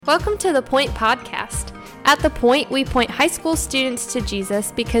Welcome to The Point Podcast. At The Point, we point high school students to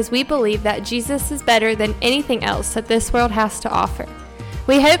Jesus because we believe that Jesus is better than anything else that this world has to offer.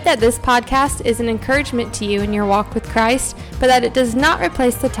 We hope that this podcast is an encouragement to you in your walk with Christ, but that it does not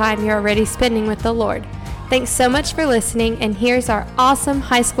replace the time you're already spending with the Lord. Thanks so much for listening, and here's our awesome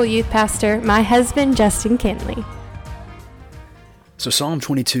high school youth pastor, my husband, Justin Kinley. So Psalm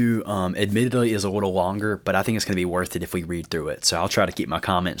 22 admittedly is a little longer, but I think it's going to be worth it if we read through it. So I'll try to keep my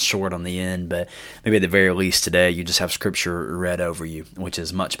comments short on the end, but maybe at the very least today you just have scripture read over you, which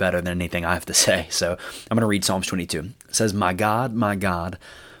is much better than anything I have to say. So I'm going to read Psalms 22. It says, my God,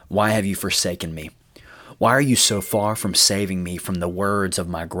 why have you forsaken me? Why are you so far from saving me from the words of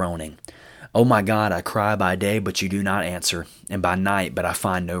my groaning? Oh my God, I cry by day, but you do not answer, and by night, but I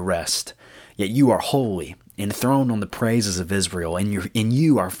find no rest. Yet you are holy, enthroned on the praises of Israel. In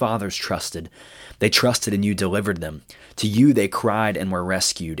you our fathers trusted. They trusted and you delivered them. To you they cried and were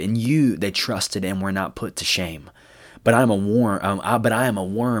rescued. In you they trusted and were not put to shame. But I am a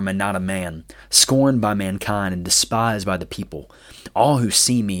worm and not a man, scorned by mankind and despised by the people. All who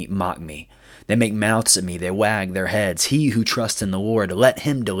see me mock me. They make mouths at me, they wag their heads. He who trusts in the Lord, let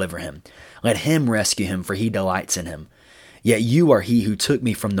him deliver him. Let him rescue him, for he delights in him. Yet you are he who took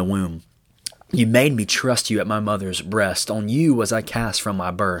me from the womb. You made me trust you at my mother's breast. On you was I cast from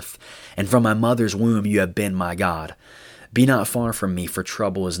my birth, and from my mother's womb you have been my God. Be not far from me, for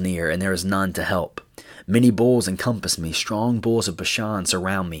trouble is near, and there is none to help. Many bulls encompass me, strong bulls of Bashan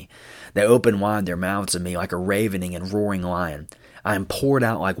surround me. They open wide their mouths at me like a ravening and roaring lion. I am poured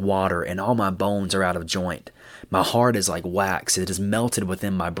out like water, and all my bones are out of joint. My heart is like wax, it is melted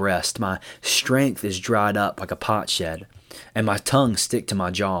within my breast. My strength is dried up like a potsherd, and my tongue stick to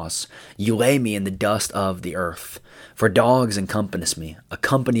my jaws. You lay me in the dust of the earth. For dogs encompass me, a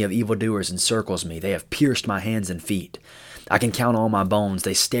company of evildoers encircles me. They have pierced my hands and feet. I can count all my bones.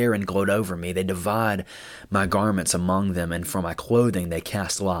 They stare and gloat over me. They divide my garments among them, and for my clothing they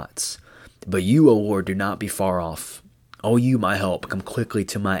cast lots. But you, O Lord, do not be far off. O you, my help, come quickly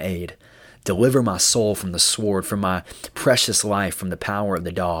to my aid. Deliver my soul from the sword, from my precious life from the power of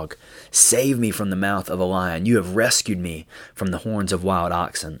the dog. Save me from the mouth of a lion. You have rescued me from the horns of wild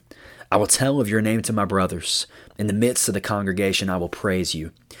oxen. I will tell of your name to my brothers. In the midst of the congregation I will praise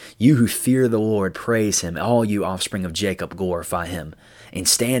you. You who fear the Lord, praise him. All you offspring of Jacob, glorify him. And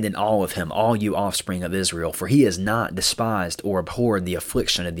stand in awe of him, all you offspring of Israel. For he has not despised or abhorred the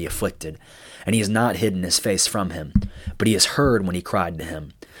affliction of the afflicted. And he has not hidden his face from him. But he has heard when he cried to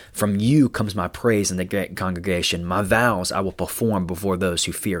him. From you comes my praise in the great congregation. My vows I will perform before those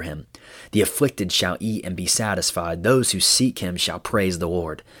who fear him. The afflicted shall eat and be satisfied. Those who seek him shall praise the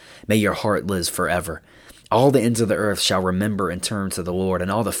Lord. May your heart live forever. All the ends of the earth shall remember and turn to the Lord, and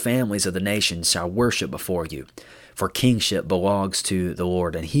all the families of the nations shall worship before you. For kingship belongs to the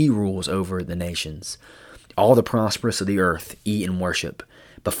Lord, and he rules over the nations. All the prosperous of the earth eat and worship.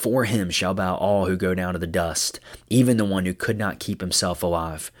 Before him shall bow all who go down to the dust, even the one who could not keep himself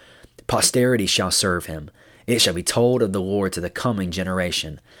alive. Posterity shall serve him. It shall be told of the Lord to the coming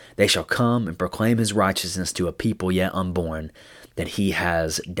generation. They shall come and proclaim his righteousness to a people yet unborn, that he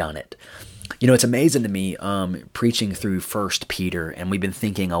has done it. You know, it's amazing to me preaching through 1 Peter, and we've been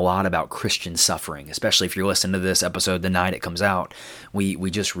thinking a lot about Christian suffering, especially if you're listening to this episode the night it comes out. We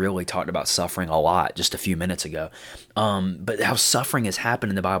just really talked about suffering a lot just a few minutes ago. But how suffering has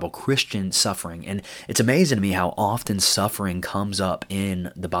happened in the Bible, Christian suffering. And it's amazing to me how often suffering comes up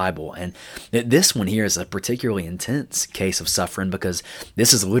in the Bible. And this one here is a particularly intense case of suffering because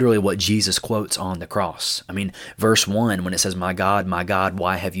this is literally what Jesus quotes on the cross. I mean, verse 1, when it says, my God,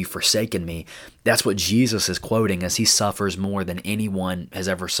 why have you forsaken me? That's what Jesus is quoting as he suffers more than anyone has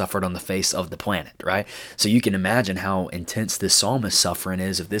ever suffered on the face of the planet, right? So you can imagine how intense this psalmist suffering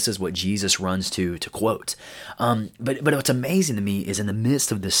is if this is what Jesus runs to quote. But what's amazing to me is in the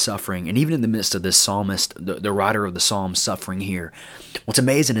midst of this suffering, and even in the midst of this psalmist, the writer of the psalm suffering here, what's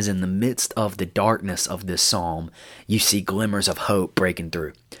amazing is in the midst of the darkness of this psalm, you see glimmers of hope breaking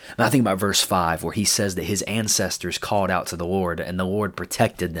through. And I think about verse 5 where he says that his ancestors called out to the Lord and the Lord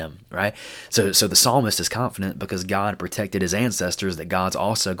protected them, right? So the psalmist is confident because God protected his ancestors that God's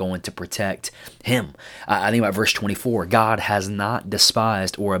also going to protect him. I think about verse 24. God has not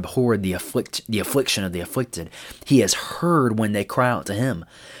despised or abhorred the affliction of the afflicted. He has heard when they cry out to him.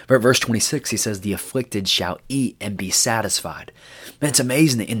 But verse 26, he says, the afflicted shall eat and be satisfied. And it's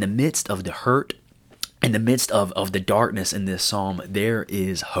amazing that in the midst of the hurt, in the midst of the darkness in this psalm, there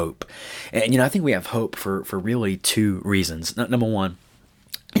is hope. And, I think we have hope for really two reasons. Number one,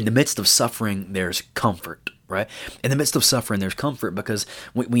 in the midst of suffering, there's comfort, right? In the midst of suffering, there's comfort because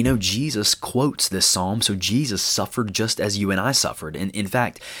we know Jesus quotes this psalm. So Jesus suffered just as you and I suffered. And in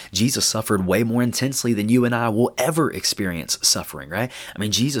fact, Jesus suffered way more intensely than you and I will ever experience suffering, right? I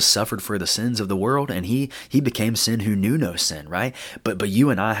mean, Jesus suffered for the sins of the world, and he became sin who knew no sin, right? But you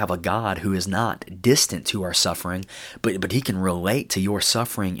and I have a God who is not distant to our suffering, but he can relate to your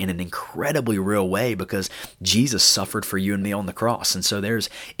suffering in an incredibly real way because Jesus suffered for you and me on the cross. And so there's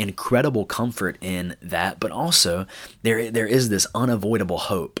incredible comfort in that, but also there is this unavoidable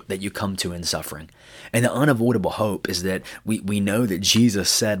hope that you come to in suffering. And the unavoidable hope is that we know that Jesus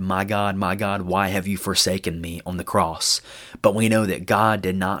said, my God, why have you forsaken me on the cross? But we know that God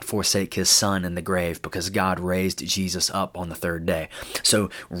did not forsake his son in the grave because God raised Jesus up on the third day. So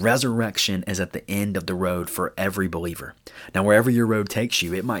resurrection is at the end of the road for every believer. Now, wherever your road takes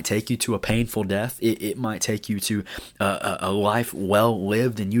you, it might take you to a painful death. It might take you to a life well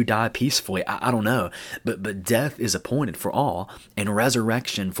lived and you die peacefully. I don't know. But death is appointed for all, and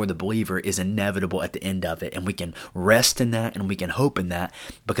resurrection for the believer is inevitable at the end of it. And we can rest in that and we can hope in that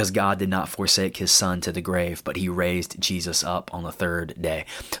because God did not forsake his son to the grave, but he raised Jesus up on the third day.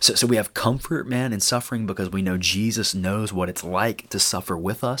 So we have comfort, man, in suffering because we know Jesus knows what it's like to suffer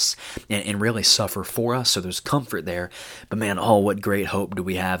with us and really suffer for us. So there's comfort there. But man, what great hope do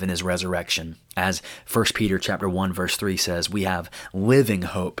we have in his resurrection? As 1 Peter chapter 1 verse 3 says, we have living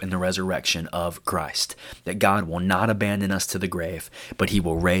hope in the resurrection of Christ, that God will not abandon us to the grave, but he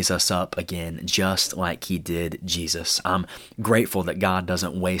will raise us up again just like he did Jesus. I'm grateful that God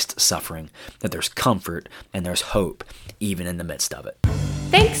doesn't waste suffering, that there's comfort and there's hope even in the midst of it.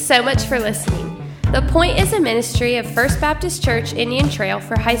 Thanks so much for listening. The Point is a ministry of First Baptist Church Indian Trail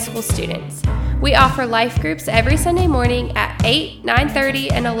for high school students. We offer life groups every Sunday morning at 8,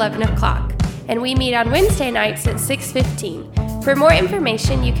 9:30, and 11 o'clock. And we meet on Wednesday nights at 6:15. For more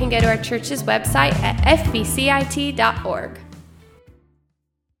information, you can go to our church's website at fbcit.org.